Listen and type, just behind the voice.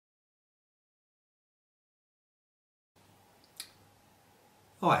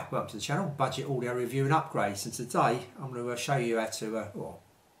Hi, welcome to the channel, Budget Audio Review and Upgrades, and today I'm going to show you how to,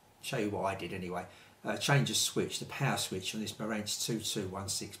 show you what I did anyway, change a switch, the power switch on this Marantz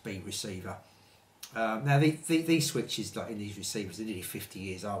 2216B receiver. Now these switches, like in these receivers, are nearly 50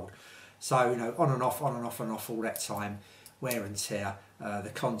 years old, so you know, on and off all that time, wear and tear,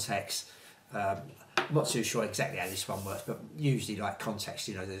 the contacts. I'm not too sure exactly how this one works, but usually like contacts,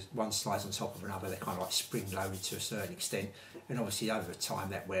 you know, there's one slides on top of another, they're kind of like spring loaded to a certain extent, and obviously over time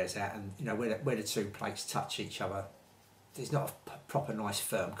that wears out, and you know, where the two plates touch each other, there's not a proper nice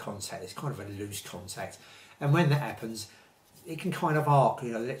firm contact, it's kind of a loose contact, and when that happens, it can kind of arc,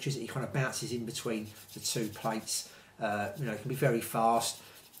 you know, the electricity kind of bounces in between the two plates, you know, it can be very fast,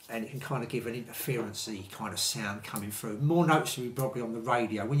 and it can kind of give an interference-y kind of sound coming through. More noticeably probably on the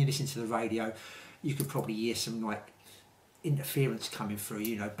radio. When you listen to the radio, you could probably hear some like interference coming through,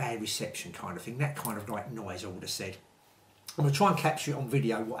 you know, bad reception kind of thing, that kind of like noise, I would have said. I'm going to try and capture it on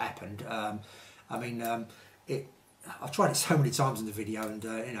video what happened. I tried it so many times in the video, and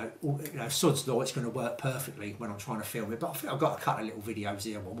you know, sod's law, it's going to work perfectly when I'm trying to film it. But I think I've got a couple of little videos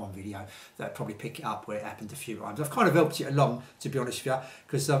here, one video that probably pick it up where it happened a few times. I've kind of helped it along, to be honest with you,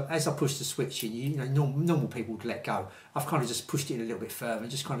 because as I pushed the switch in, you know, normal people would let go. I've kind of just pushed it in a little bit further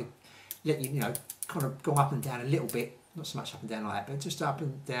and just kind of let you know, kind of go up and down a little bit, not so much up and down like that, but just up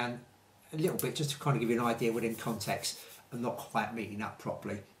and down a little bit, just to kind of give you an idea where them contacts are not quite meeting up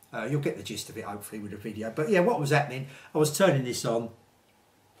properly. You'll get the gist of it hopefully with the video. But yeah, what was happening, I was turning this on,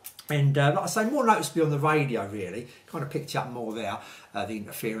 and like I say, more noticeably on the radio really, kind of picked up more there, the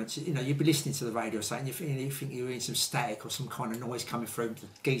interference. You know, you'd be listening to the radio saying you think you're hearing some static or some kind of noise coming through, the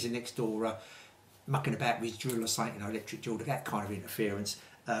geezer next door mucking about with his drill or something, you know, electric drill, that kind of interference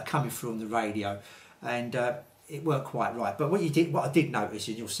coming through on the radio, and it weren't quite right. But what I did notice,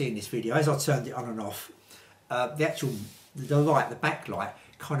 and you'll see in this video, as I turned it on and off, the light, the backlight,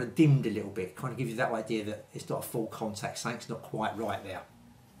 kind of dimmed a little bit, kind of gives you that idea that it's not a full contact, something's not quite right there.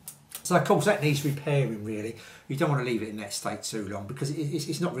 So of course that needs repairing really. You don't want to leave it in that state too long, because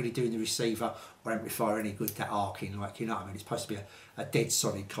it's not really doing the receiver or amplifier any good, that arcing, like, you know what I mean, it's supposed to be a dead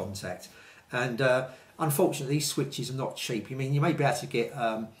solid contact. And unfortunately these switches are not cheap. I mean, you may be able to get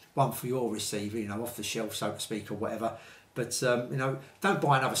one for your receiver, you know, off the shelf so to speak or whatever, but you know, don't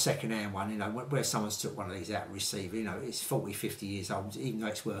buy another second-hand one, you know, where someone's took one of these out of receiver, you know, it's 40, 50 years old, even though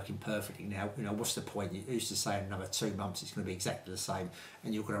it's working perfectly now, you know, what's the point? You used to say in another 2 months it's going to be exactly the same,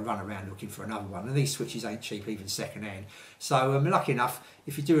 and you're going to run around looking for another one, and these switches ain't cheap, even second-hand. So lucky enough,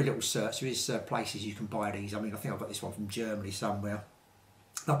 if you do a little search, there is places you can buy these. I mean, I think I've got this one from Germany somewhere.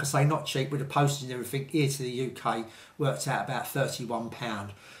 Like I say, not cheap, with the postage and everything. Here to the UK worked out about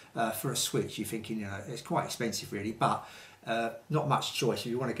 £31 for a switch. You're thinking, you know, it's quite expensive really, but not much choice. If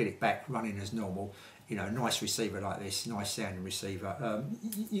you want to get it back running as normal, you know, nice receiver like this, nice sounding receiver,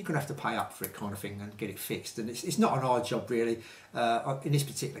 you're going to have to pay up for it kind of thing and get it fixed. And it's not an hard job really. In this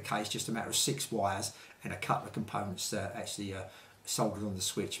particular case, just a matter of 6 wires and a couple of components actually soldered on the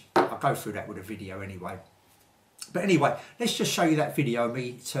switch. I'll go through that with a video anyway. But anyway, let's just show you that video of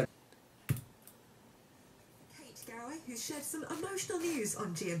me turning. Kate Garraway, who shared some emotional news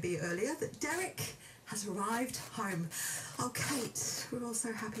on GMB earlier that Derek has arrived home. Oh, Kate, we're all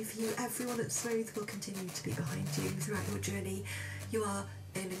so happy for you. Everyone at Smooth will continue to be behind you throughout your journey. You are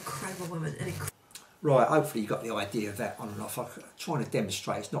an incredible woman. Right, hopefully you got the idea of that on and off. I'm trying to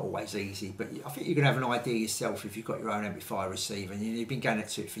demonstrate, it's not always easy, but I think you can have an idea yourself if you've got your own amplifier receiver and you've been going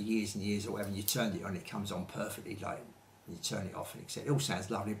to it for years and years or whatever, and you turned it on, it comes on perfectly, like, you turn it off and etc. It all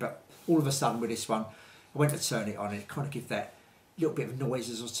sounds lovely, but all of a sudden with this one, I went to turn it on and it kind of gives that little bit of noise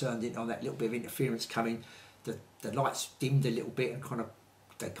as I turned it on, that little bit of interference coming. The lights dimmed a little bit and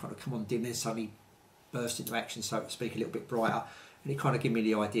they kind of come on dim, then suddenly burst into action, so to speak, a little bit brighter, and it kind of gave me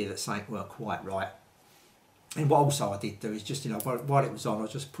the idea that something weren't quite right. And what also I did do is just, you know, while it was on, I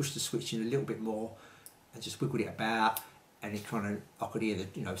just pushed the switch in a little bit more and just wiggled it about, and it kind of, I could hear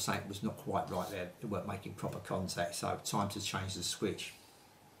that, you know, something was not quite right there, it weren't making proper contact, so time to change the switch.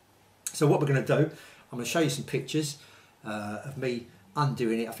 So what we're going to do, I'm going to show you some pictures of me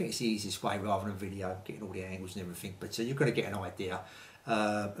undoing it. I think it's the easiest way rather than video, getting all the angles and everything, but you're going to get an idea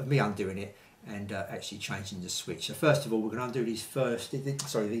of me undoing it and actually changing the switch. So first of all, we're going to undo these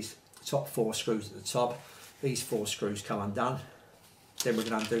these top 4 screws at the top. These 4 screws come undone. Then we're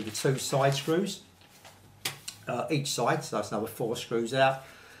going to undo the 2 side screws, each side, so that's another 4 screws out.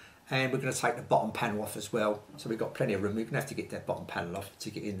 And we're going to take the bottom panel off as well. So we've got plenty of room. We're going to have to get that bottom panel off to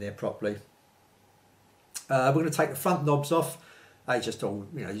get in there properly. We're going to take the front knobs off. They just all,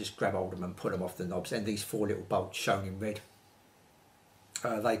 you know, you just grab hold of them and put them off the knobs. And these 4 little bolts shown in red,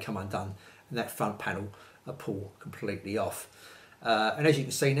 they come undone. And that front panel I pull completely off. And as you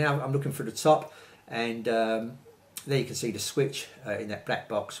can see now, I'm looking for the top, and there you can see the switch in that black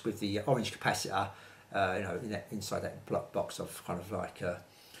box with the orange capacitor. You know, inside that black box I've kind of like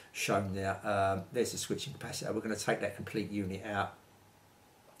shown there. There's the switching capacitor. We're going to take that complete unit out.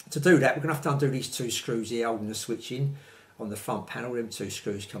 To do that, we're going to have to undo these 2 screws here holding the switch in on the front panel. Them 2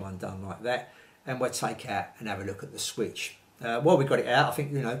 screws come undone like that, and we'll take out and have a look at the switch. While we got it out, I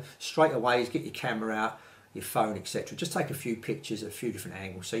think, you know, straight away is get your camera out, your phone, etc. Just take a few pictures at a few different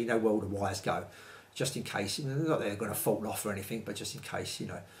angles so you know where all the wires go, just in case. You know, not that they're going to fall off or anything, but just in case, you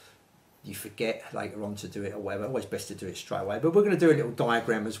know, you forget later on to do it or whatever. Always best to do it straight away. But we're going to do a little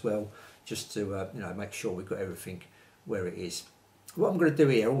diagram as well, just to you know, make sure we've got everything where it is. What I'm going to do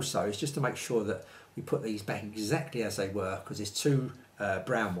here also is just to make sure that we put these back exactly as they were, because there's 2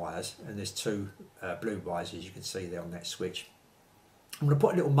 brown wires and there's 2 blue wires, as you can see there on that switch. I'm going to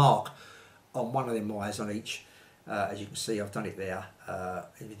put a little mark on one of them wires on each. As you can see, I've done it there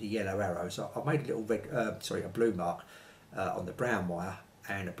with the yellow arrows. I've made a little red, a blue mark on the brown wire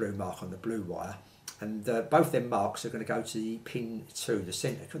and a blue mark on the blue wire. And both them marks are going to go to the pin 2, the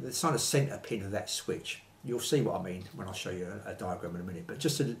centre pin of that switch. You'll see what I mean when I show you a diagram in a minute. But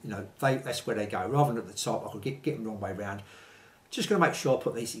just to, you know, that's where they go. Rather than at the top, I could get them the wrong way round. Just going to make sure I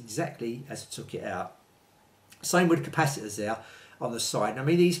put these exactly as I took it out. Same with the capacitors there on the side. I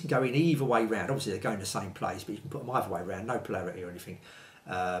mean, these can go in either way round. Obviously, they're going the same place, but you can put them either way round. No polarity or anything.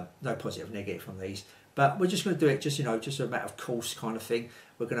 No positive, negative on these. But we're just going to do it just, you know, just a matter of course kind of thing.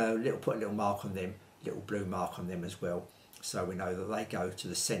 We're going to put a little mark on them, little blue mark on them as well, so we know that they go to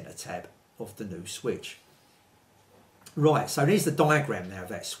the centre tab of the new switch. Right, so there's the diagram now of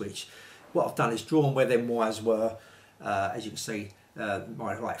that switch. What I've done is drawn where them wires were. As you can see,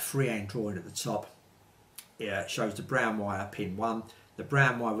 my like freehand drawing at the top. Yeah, it shows the brown wire pin 1. The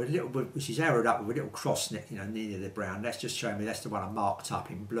brown wire with a little, which is arrowed up with a little cross, you know, near the brown. That's just showing me that's the one I marked up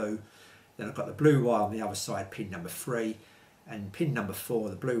in blue. Then I've got the blue wire on the other side, pin number 3, and pin number 4,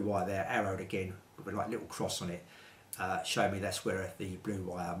 the blue wire there, arrowed again with a like little cross on it, showing me that's where the blue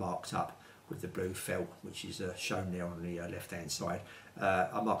wire marked up with the blue felt, which is shown there on the left hand side.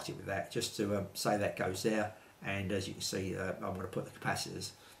 I marked it with that just to say that goes there, and as you can see, I'm going to put the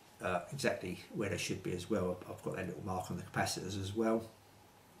capacitors exactly where they should be as well. I've got that little mark on the capacitors as well.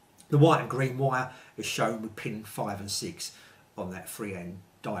 The white and green wire is shown with pin 5 and 6 on that freehand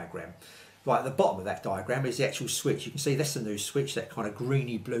diagram. Right at the bottom of that diagram is the actual switch. You can see that's the new switch, that kind of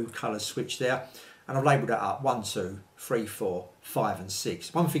greeny blue colour switch there. And I've labelled that up 1, 2, 3, 4, 5 and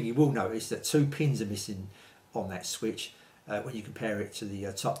 6. One thing you will notice that 2 pins are missing on that switch when you compare it to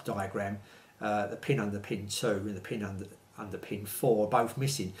the top diagram. The pin under pin 2 and the pin under pin 4 are both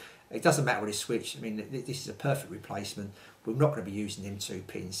missing. It doesn't matter with this switch. I mean, this is a perfect replacement. We're not going to be using them 2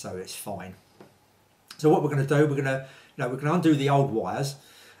 pins, so it's fine. So what we're going to do, we're going to undo the old wires,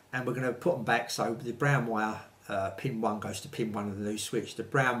 and we're going to put them back. So the brown wire pin 1 goes to pin 1 of the new switch. The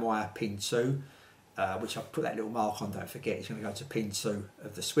brown wire pin 2, which I've put that little mark on, don't forget, it's going to go to pin 2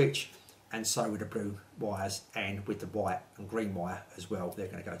 of the switch, and so with the blue wires and with the white and green wire as well, they're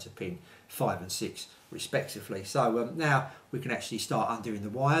going to go to pin 5 and 6 respectively. So now we can actually start undoing the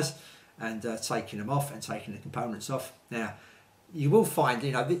wires and taking them off and taking the components off. Now you will find,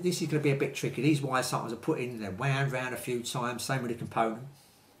 you know, this is going to be a bit tricky. These wires sometimes are put in, they're wound round a few times, same with the component.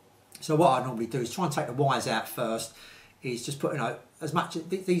 So what I normally do is try and take the wires out first, is just put, you know, as much,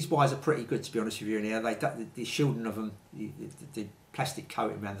 these wires are pretty good, to be honest with you in here. The shielding of them, the plastic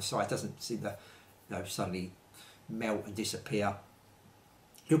coating around the side doesn't seem to, you know, suddenly melt and disappear.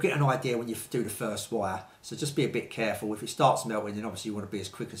 You'll get an idea when you do the first wire, so just be a bit careful. If it starts melting, then obviously you want to be as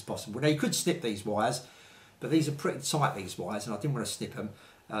quick as possible. Now you could snip these wires, but these are pretty tight, these wires, and I didn't want to snip them.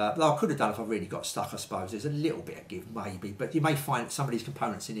 But I could have done if I really got stuck, I suppose. There's a little bit of give, maybe, but you may find that some of these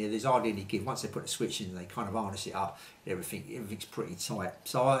components in here, there's hardly any give. Once they put the switch in, they kind of harness it up, everything's pretty tight.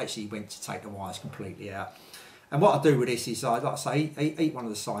 So I actually went to take the wires completely out. And what I do with this is, like I say, eat one of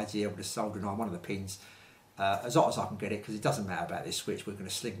the sides here with a soldering iron, one of the pins, as hot as I can get it, because it doesn't matter about this switch, we're going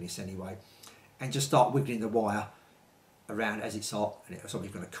to sling this anyway, and just start wiggling the wire around as it's hot, and it's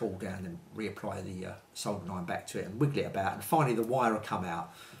obviously going to cool down, and reapply the soldering iron back to it and wiggle it about, and finally the wire will come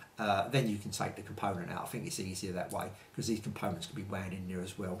out. Then you can take the component out. I think it's easier that way, because these components can be wound in there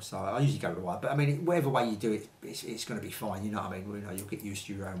as well. So I usually go with the wire, but I mean, whatever way you do it, it's going to be fine, you know what I mean? You know, you'll get used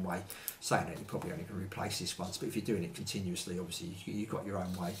to your own way. Saying that, you're probably only going to replace this once, but if you're doing it continuously, obviously you've got your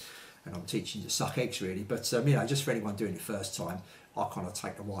own way, and I'm teaching you to suck eggs really. But you know, just for anyone doing it first time, I kind of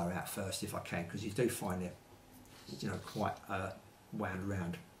take the wire out first if I can, because you do find it, you know, quite wound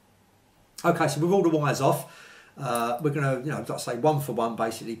around. Okay, so with all the wires off, we're going to, you know, like I say, one for one,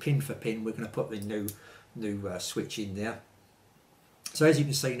 basically, pin for pin, we're going to put the new switch in there. So as you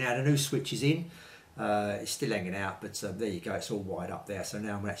can see now, the new switch is in. It's still hanging out, but there you go, it's all wired up there. So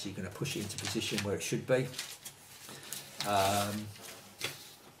now I'm actually going to push it into position where it should be.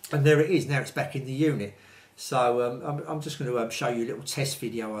 And there it is, now it's back in the unit. So I'm just going to show you a little test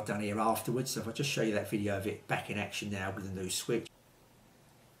video I've done here afterwards. So if I just show you that video of it back in action now with the new switch.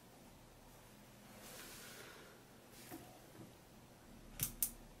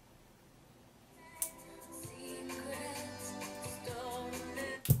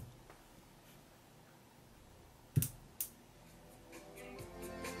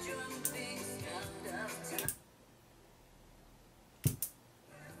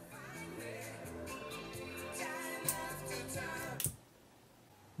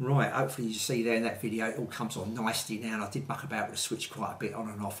 Right, hopefully you see there in that video it all comes on nicely now, and I did muck about with the switch quite a bit, on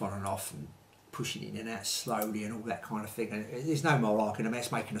and off, and pushing it in and out slowly and all that kind of thing, and there's no more arguing. I mean,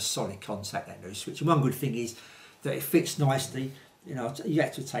 it's making a solid contact, that new switch. And one good thing is that it fits nicely. You know, you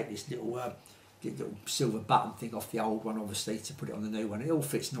had to take this little silver button thing off the old one, obviously, to put it on the new one. It all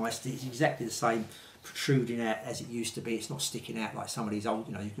fits nicely. It's exactly the same protruding out as it used to be. It's not sticking out like some of these old,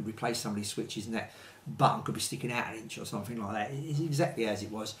 you know, you could replace some of these switches and that button could be sticking out an inch or something like that. It's exactly as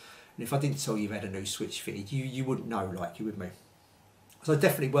it was. And if I didn't tell you you've had a new switch fitted, you wouldn't know, like you would me. So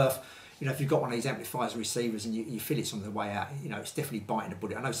definitely worth, you know, if you've got one of these amplifiers and receivers and you feel it's on the way out, you know, it's definitely biting a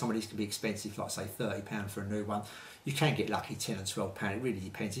bullet. I know some of these can be expensive, like say £30 for a new one. You can get lucky, £10 and £12. It really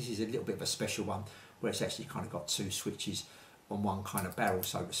depends. This is a little bit of a special one where it's actually kind of got two switches on one kind of barrel,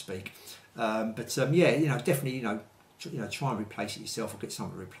 so to speak. Yeah, you know, definitely, you know, try and replace it yourself or get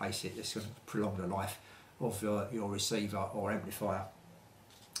someone to replace it. It's going to prolong the life of your receiver or amplifier.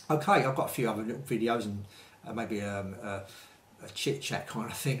 Okay, I've got a few other little videos and maybe a chit chat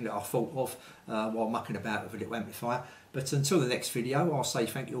kind of thing that I thought of while mucking about with a little amplifier. But until the next video, I'll say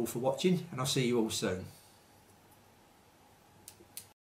thank you all for watching, and I'll see you all soon.